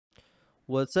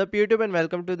What's up YouTube and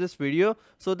welcome to this video.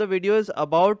 So the video is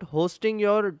about hosting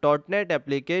your .NET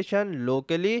application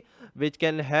locally, which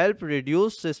can help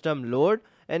reduce system load.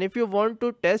 And if you want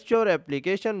to test your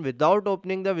application without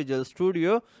opening the Visual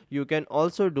Studio, you can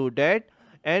also do that,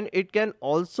 and it can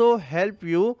also help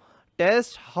you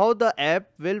test how the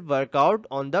app will work out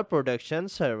on the production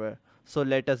server. So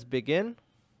let us begin.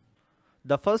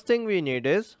 The first thing we need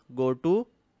is go to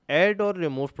add or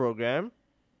remove program,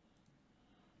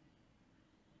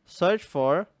 search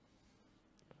for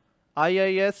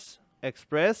IIS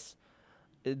Express.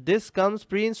 This comes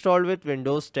pre-installed with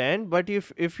Windows 10, but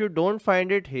if you don't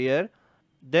find it here,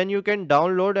 then you can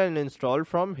download and install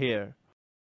from here.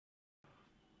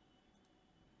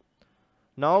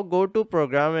 Now go to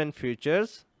Program and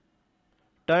Features,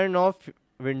 turn off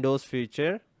Windows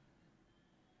feature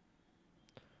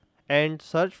and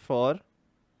search for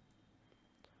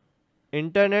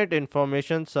Internet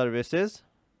Information Services.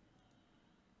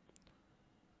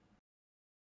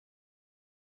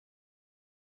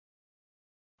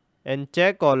 And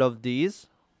check all of these.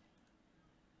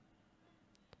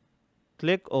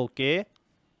 Click OK.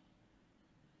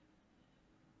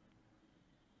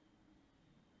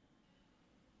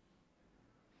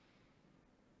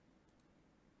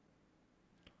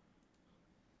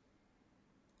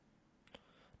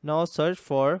 Now search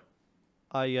for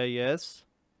IIS,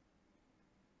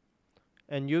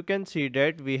 and you can see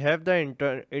that we have the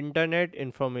Internet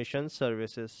Information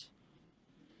Services.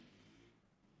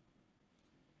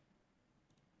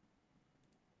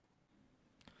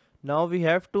 Now we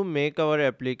have to make our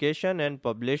application and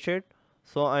publish it.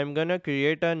 So I'm gonna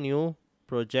create a new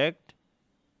project,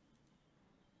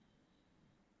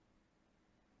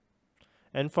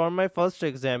 and for my first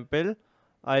example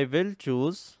I will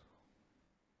choose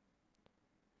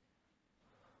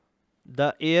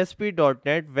the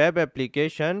ASP.NET web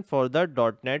application for the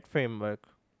 .NET framework,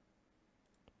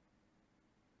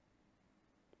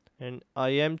 and I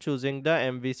am choosing the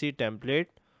MVC template.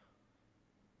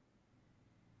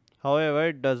 However,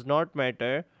 it does not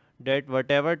matter that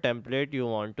whatever template you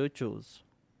want to choose.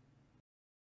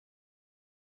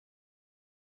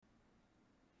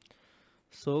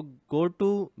 So go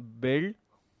to build,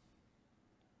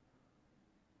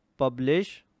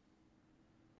 publish,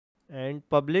 and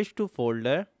publish to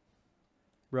folder,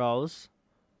 browse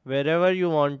wherever you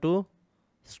want to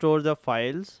store the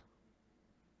files.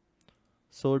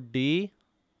 So D,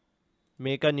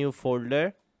 make a new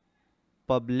folder,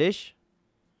 publish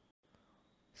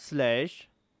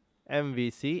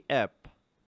 /MVC app,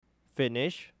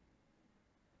 finish.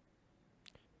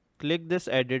 Click this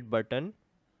edit button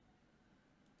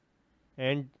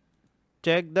and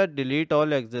check the delete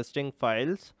all existing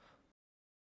files,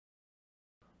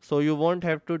 so you won't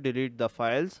have to delete the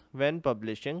files when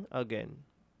publishing again.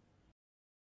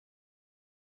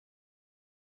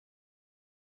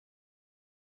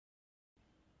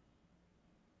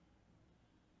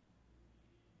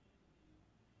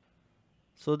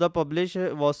 So the publish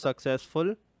was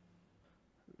successful.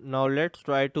 Now let's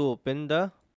try to open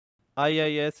the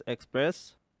IIS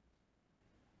Express.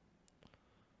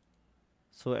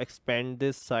 So expand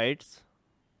this sites,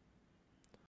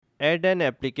 add an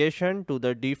application to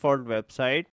the default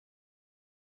website.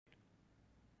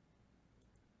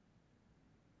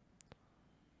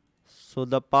 So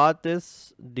the path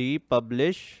is the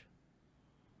Publish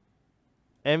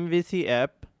MVC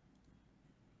app,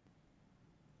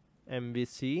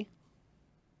 MVC.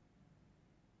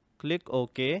 Click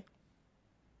OK.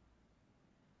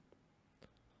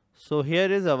 So here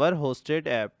is our hosted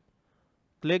app.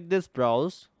 Click this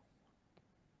browse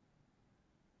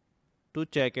to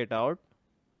check it out.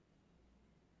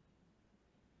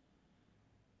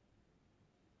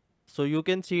 So you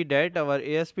can see that our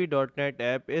ASP.NET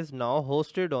app is now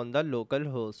hosted on the local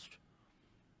host.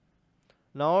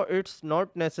 Now it's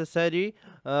not necessary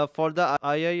for the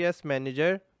IIS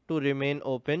manager to remain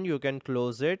open. You can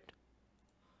close it.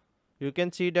 You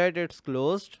can see that it's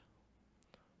closed,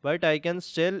 but I can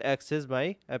still access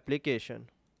my application.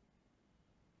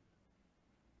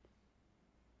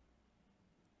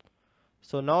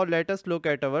 So now let us look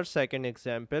at our second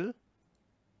example.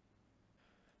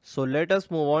 So let us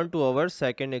move on to our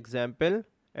second example,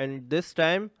 and this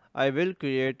time I will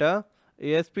create a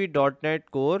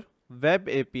ASP.NET Core Web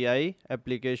API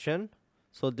application.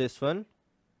 So this one.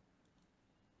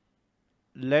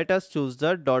 Let us choose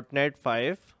the .NET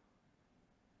 5.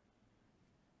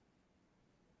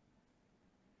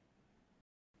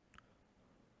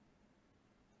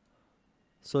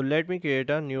 So let me create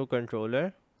a new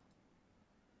controller.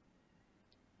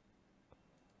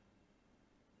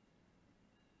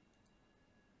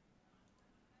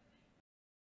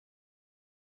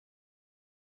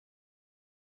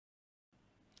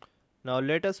 Now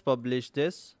let us publish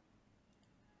this.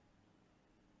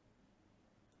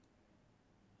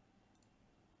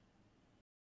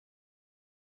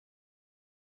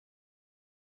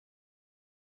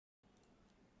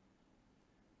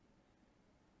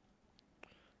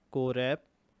 Core app.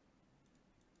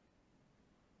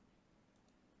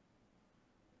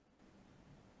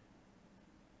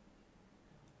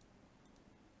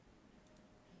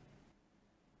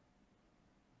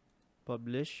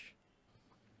 Publish.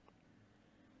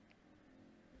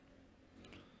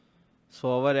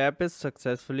 So our app is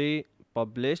successfully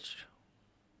published.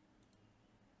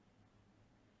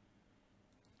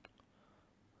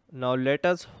 Now let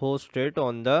us host it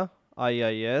on the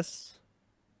IIS.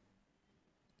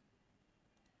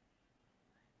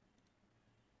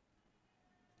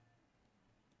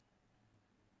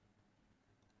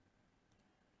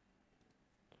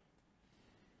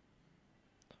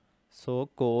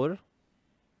 So core,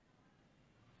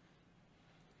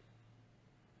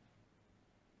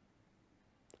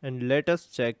 and let us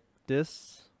check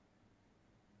this.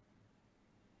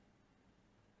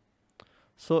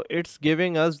 So it's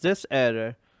giving us this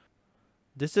error.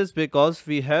 This is because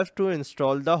we have to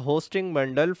install the hosting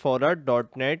bundle for our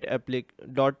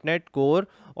 .NET Core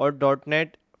or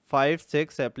 .NET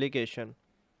 5.6 application.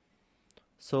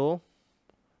 So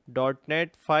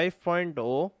 .NET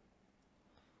 5.0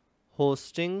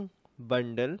 hosting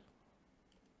bundle.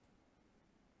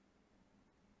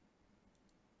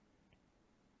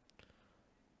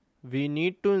 We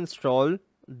need to install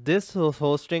this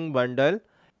hosting bundle,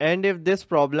 and if this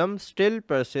problem still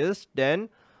persists, then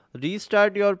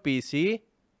restart your PC.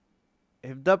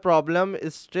 If the problem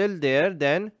is still there,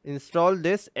 then install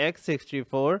this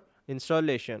x64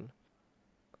 installation.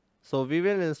 So we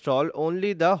will install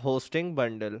only the hosting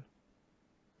bundle,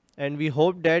 and we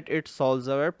hope that it solves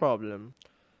our problem.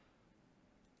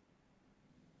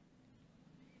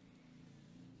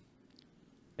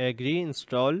 Agree,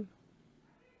 install.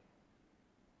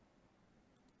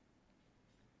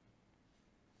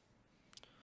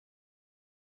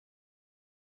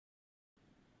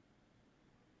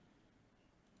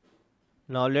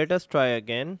 Now let us try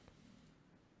again.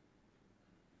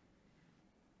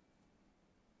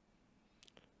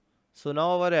 So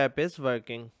now our app is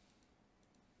working.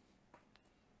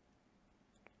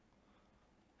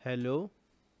 Hello.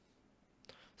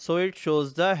 So it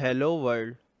shows the hello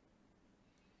world.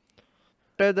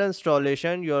 After the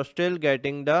installation, you're still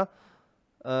getting the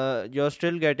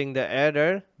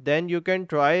error. Then you can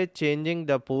try changing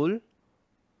the pool.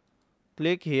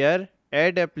 Click here,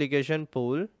 add application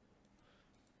pool.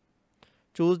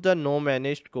 Choose the no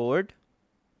managed code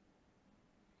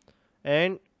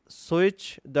and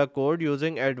switch the code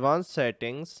using advanced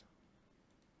settings,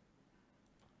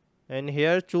 and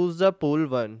here choose the pool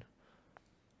one.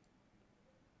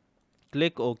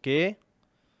 Click OK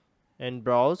and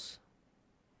browse.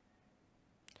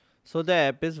 So the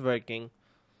app is working.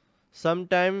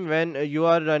 Sometime when you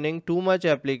are running too much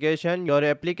application, your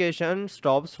application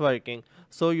stops working.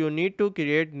 So you need to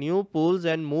create new pools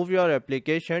and move your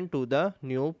application to the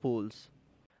new pools.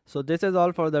 So this is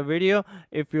all for the video.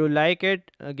 If you like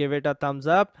it, give it a thumbs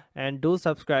up and do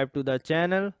subscribe to the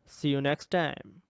channel. See you next time.